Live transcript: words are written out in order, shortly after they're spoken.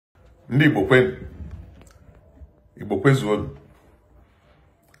ndị Igbo kwezuonu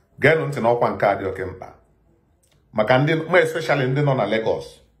geenụ ntị n'ọkwa nke a dị oke mkpa maka ndị ma especially ndị nọ na Lagos.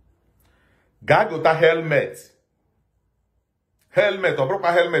 Gaa gota helmet ọ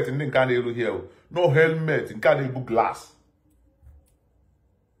bụrụkwa helmet ndị nke a na-erughị ewu, no helmet nke a na-ebu glass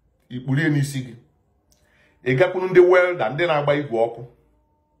ikpurie n'isi gị. Ị gakwuru ndị welda, ndị na-agba igwe ọkụ.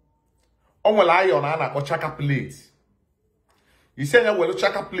 O nwere iron a na-akpọ chaka plate. Isi anya welu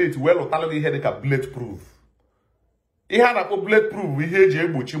chaka plate wee lụtara gị ihe dịka bullet proof. Ihe a na-akpọ bullet proof bụ ihe eji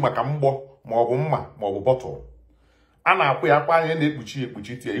egbochi maka mgbọ maọbụ mma maọbụ bọtụl. A na-akwụ ya akwa anya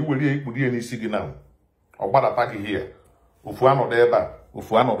na-ekpuchi tie iwere ya ikpuri ya n'isi gị na ọ gbadata gị here. Ofu anọdụ ebe a,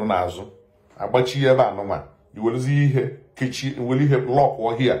 ofu anọdụ n'azụ. Agbachi ebe a nụnwa. Iweluzi ihe kechi, were ihe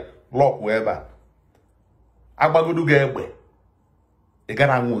lọkụọ here, lọkụọ ebe a. Agbagodu gị egbe. Ị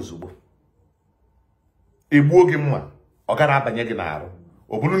gara anwụ ozugbo. Egbuo gị mma, ọ gara abanye gị n'arụ.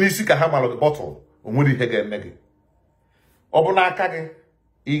 Ọ bụrụ n'isi ka ha malụ gị bọtụl, o nwere ihe ga-eme gị. Ọ bụ n'aka gị,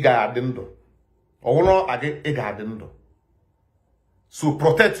 ị ga-adị ndụ. Ọ bụrụ na gị, ị ga-adị ndụ. So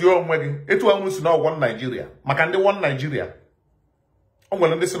protect your onwe gị. Etu anwụ si na one Nigeria. Maka ndị one Nigeria. O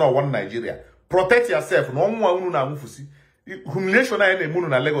nwere ndị si na one Nigeria. Protect yourself na ọnwụ unu na-anwụfusi. Humiliation anyị na-eme unu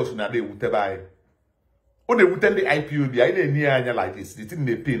na Lagos na-ada ewutebe anyị. Ọ na-ewute ndị IPOB, anyị na-enye ya anya like this. The thing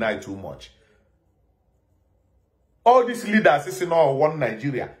they pay now too much. All these leaders say no one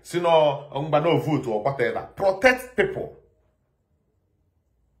Nigeria, say no vote or whatever. Protect people.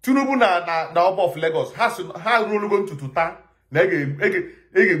 Tinubu na Oba of Lagos has rule going to tuta na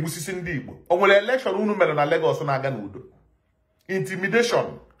ege busisi ndị Igbo. O nwere election unu mere na Lagos na aga n'udo.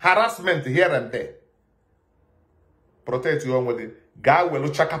 Intimidation, harassment here and there. Protect your own way. Ga welu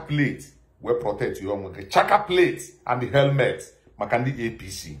chaka plate, we protect your own way. Chaka plate and the helmet maka ndị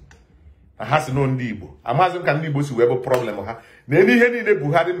APC. Ha si no ndị Igbo. Amazi m ka ndị Igbo si wee bụ problem ha. Na ihe niile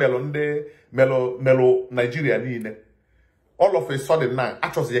Buhari melo Nigeria niile. All of a sudden now,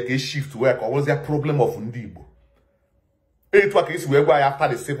 achọzi ya ka shift wee ka ọ was a problem of ndị Igbo. Etu aka isi wee gwa ya after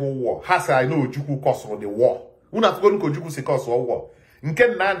the civil war. Ha si I know Ojukwu caused the war. Una afụgo nke Ojukwu si cause war. Nke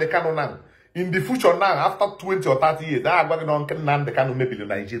Nnamdi Kanu now, in the future now, after 20 or 30 years, a agwa gị na nke Nnamdi Kanu mebili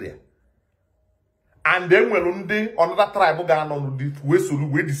Nigeria. And then when another tribe ga-anọ n'ụdị wee soro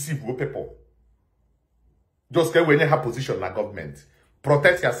wee deceive people. Just get when you have position na government.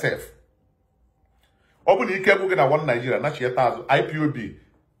 Protect yourself. Ọ bụ na ike bụ gị na one Nigeria na chieta azụ IPOB.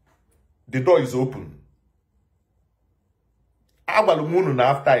 The door is open. Agbalụ m unu na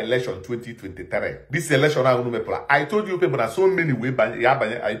after election 2023. This election ahụ unu mepụla. I told you people na so many way ya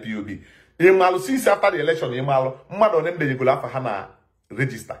banye IPOB. Ịmalụ since after the election ịmalụ mmadụ one ndenyegolo afa ha na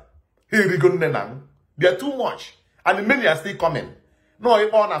register. Ha erigo nne na m. They are too much. And many are still coming. No,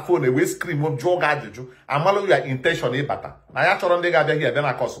 if on a phone, we scream up, jog ajụjụ. Amalụ your intention ịbata. Na ya chọrọ ndị ga-abịa here, bịa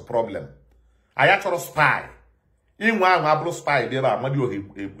na cause problem. Aya chọrọ spy. Inwe ahụ abụrụ spy bịa ebe amadi ohe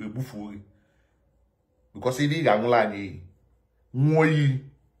egbufu ohi. Because if ị ga-anwụla anyị nwụọ iyi.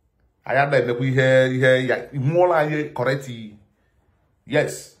 Aya na-emekwa ihe ya nwụọla anyị correct iyi.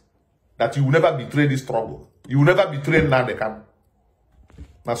 Yes. That you will never betray this struggle. You will never betray Nnamdi Kanu.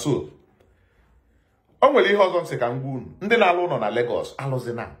 Na so. O nwere ihe ọzọ nsị ka m gwa unu. Ndị na-alụ ụlọ na Lagos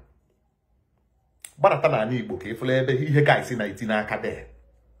alụzina. Gbadata na ala Igbo ka ịfụla ebe ihe ga-esi na itinye aka dee.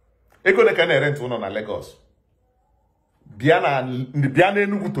 Ego ne ka na-ere ntụ ụlọ na Lagos. Bịa na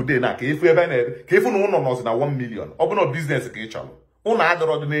Enugu today na ka ịfụ ebe na-ere ka ịfụ na ụlọ nọzi na 1 million. Ọ bụ na business ka ị chọrọ. Ụlọ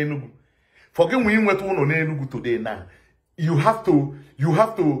adọrọ dị n'Enugu. For gị nwee inweta ụlọ n'Enugu today na you have to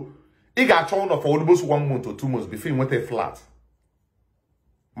ị ga-achọ ụlọ for almost 1 month or 2 months before you nweta a flat.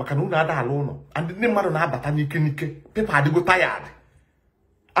 Maka na unu ada ala ụlọ and ndị mmadụ na-abata n'ike people adịgo tired.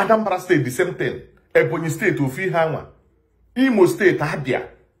 Anambra State the same thing. Ebonyi State ofu ihe anwa. Imo State Abia.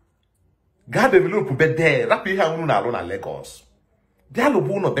 Ga develop be there. Rapụ ihe unu na-alụ na Lagos. Bịa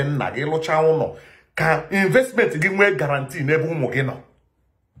lụbụ ụlọ be nna gị lụchaa ụlọ ka investment gị nwee guarantee n'ebe ụmụ gị nọ.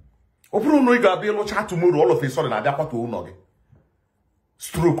 Ọ bụrụ na ị ga-abịa lụchaa tomorrow all of a sudden na-abịa kwatu ụlọ gị.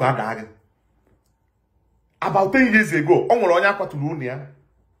 Stroke ada gị. About 10 years ago, ọ nwere onye akwaturu ụlọ ya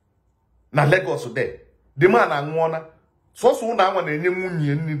na Lagos there. The man anwụọna. Sọsọ ụlọ anwa na-enye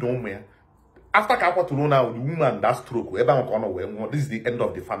nwunye nri na ụmụ ya. After ka akwaturu ụlọ ahụ, the woman that stroke, ebe ahụ ka ọ nọ wee nwụọ. This is the end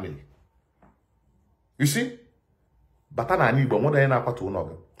of the family. You see? Bata na Igbo nwere onye na-akwatu ụlọ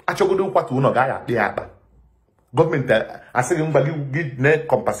gị. Achọgodo nkwatu ụlọ gị agha akpị ya akpa. Gọọmenti asịghị mgba gị na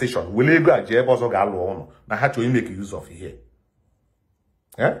compensation. Wele ego a ji ebe ọzọ ga-alụ ụlọ na ha chọrọ imeke use of ihe.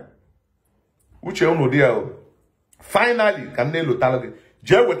 Uche unu dị ya. Finally, ka nne lụtara gị.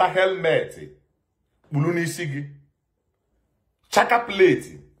 Jee weta helmet. Kpulu n'isi gị. Chaka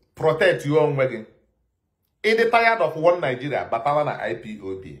plate. Protect your onwe gị. Ị dị tired of one Nigeria batala na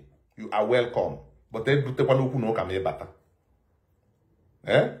IPOB. you are welcome. But they do take one okwu no kama ịbata.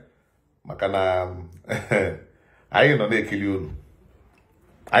 Maka na anyị nọ na-ekili unu.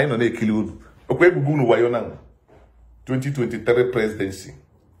 Anyị nọ na-ekili unu. Okwe ebubo unu wayo na 2023 presidency.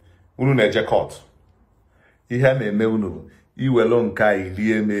 Unu na-eje court. Ihe a na-eme unu iwelo nke a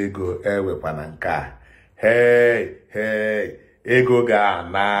irie m ego ewekwana nke a. Hey, ego ga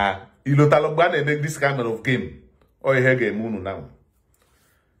na ilotalo gba na-eme this kind of game. O ihe ga-eme unu na.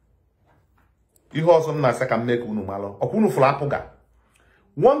 Ihe ọzọ m na-asa ka m mee ka unu malụ. Ọkwa unu fụrụ apụga.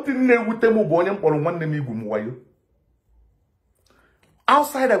 One thing na-ewute m bụ onye mkpọrọ nwanne m igwu m wayo.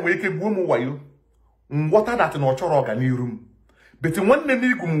 Outside nwere ike gbuo m wayo. Nghọta dat na ọ chọrọ ọganiru m. Beti nwanne m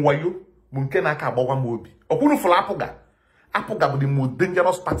igwu m wayo bụ nke na-aka agbawa m obi. Ọkwa unu fụrụ apụga. Apụga bụ the most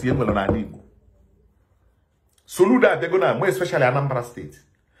dangerous party e nwere n'ala Igbo. Soludo adego na more especially Anambra State.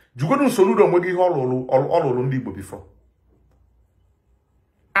 Jugodu Soludo onweghị ihe ọ lụrụ ndị Igbo before.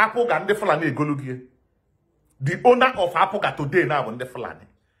 Apụga ndị Fulani egologie. The owner of Apụga today na bụ ndị Fulani.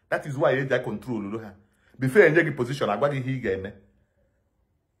 That is why eji control ha. Before enye gị position agwa gị ihe ị ga-eme.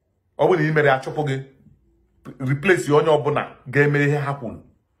 Ọ bụ na ị mere achụpụ gị replace onye ọbụla ga-eme ihe ha kwuru.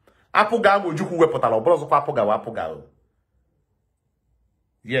 Apụga ahụ Ojukwu wepụtara ọ bụrụ ọzọkwa Apụga wa Apụga.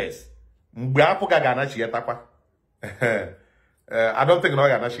 Yes. Mgbe Apụga ga-anachiatakwa. I don't think na ọ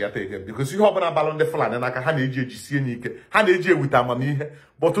ga-anachiata again because ihe ọbụla balụ ndị Fulani n'aka ha na-eji ejisie n'ike. Ha na-eji ewute amamihe.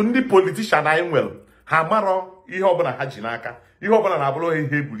 But ndị politician anyị nwere ha marọ ihe ọbụla ha ji n'aka. Ihe ọbụla na-abụrụ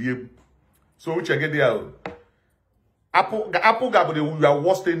ihe egwuregwu. So uche gị dị ya. Apụga bụ your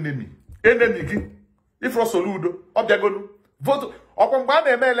worst enemy. Enemy gị. Ifro Soludo, ọ bịagolu. Vote ọkwa mgbe a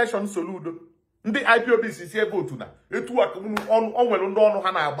na-eme election Soludo. Ndị IPOB si votu na etu aka ọ nwere ndị ọnụ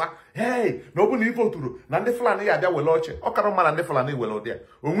ha na-agba. Hey, na ọ bụ na ị voturu na ndị Fulani ya abịa wele oche. Ọ kara mma na ndị Fulani wele ụdị ya.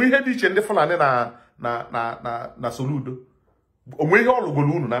 Onwe ihe dị iche ndị Fulani na Soludo. Onwe ihe ọ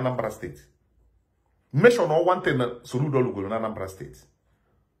lụgoro unu na Anambra State. Mention one thing na Soludo lụgoro na Anambra State.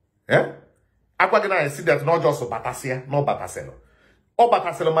 Agwa gị na si that not just batasịa, no batasịlụ. Ọ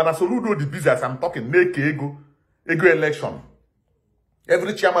batasịlụ mana Soludo the business I'm talking na-eke ego election.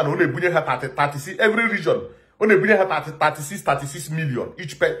 Every chairman on ebunye ha 36 every region on ebunye ha 36 million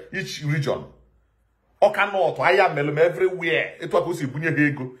each region. Oka North aya melum everywhere etu aka o si ebunye ha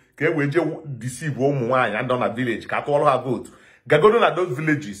ego ka e wee je deceive ụmụ nwaanyị and na village ka atụọlụ ha vote. Gagodo na those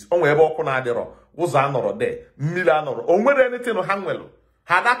villages o nwere ebe ọkụ na-adịrọ ụzọ anọrọ de mmiri anọrọ o nwere anything ha nwelu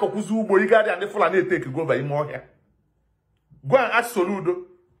ha na-akọkwụzi ugbo igadi and Fulani etake go over ime ọhịa. Go and ask Soludo.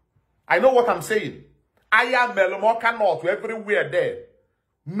 I know what I'm saying. Aya melum Oka North everywhere there.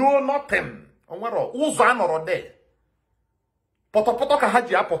 No nothing. Onwero ụzọ anọrọ de. Pọtọpọtọ ka ha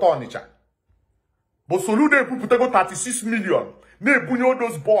ji apụta Ọnịcha. But Soludo epupụtago 36 million. Na-ebunye all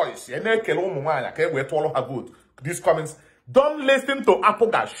those boys. Na-ekele ụmụ nwaanyị ka e wee tụọrọ ha vote. These comments. Don't listen to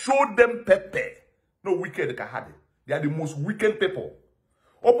Apụga. Show them pepper. No wicked ka ha dị. They are the most wicked people.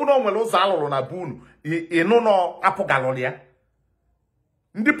 Ọ bụ na onwere ụzọ alụrụ na bunu. Ịnụ nọ Apụga lụrụ ya.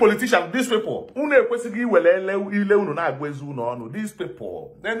 Ndị politicians, these people, unu ekwesịghị iwele ile unu na-agwa ezi unu ọnụ. These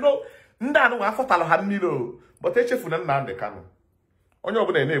people, they know, ndị anụ afọtalụ ha mmiri o, but echefuna Nnamdi Kanu. Onye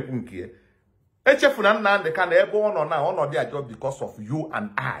ọbụla na-ekwu nke ya. Echefuna Nnamdi Kanu ebe ọ nọ na ọnọdụ a just because of you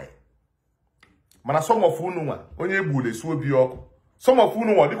and I. Mana some of unu nwa, onye egbule esu obi ọkụ. Some of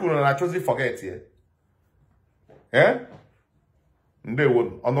unu nwa dịka unu na-achọzi forget ya. Ndị ewo,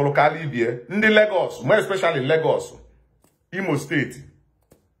 ọnụrụ ka ala ibie, ndị Lagos, more especially Lagos, Imo State,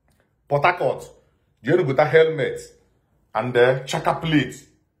 Port Harcourt, you go to helmet and the chaka plate.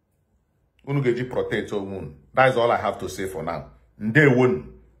 Unu geji protect own. That is all I have to say for now. Nde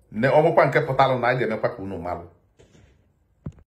won. Ne omokwa nke portalo na ga emekwa ka unu malu.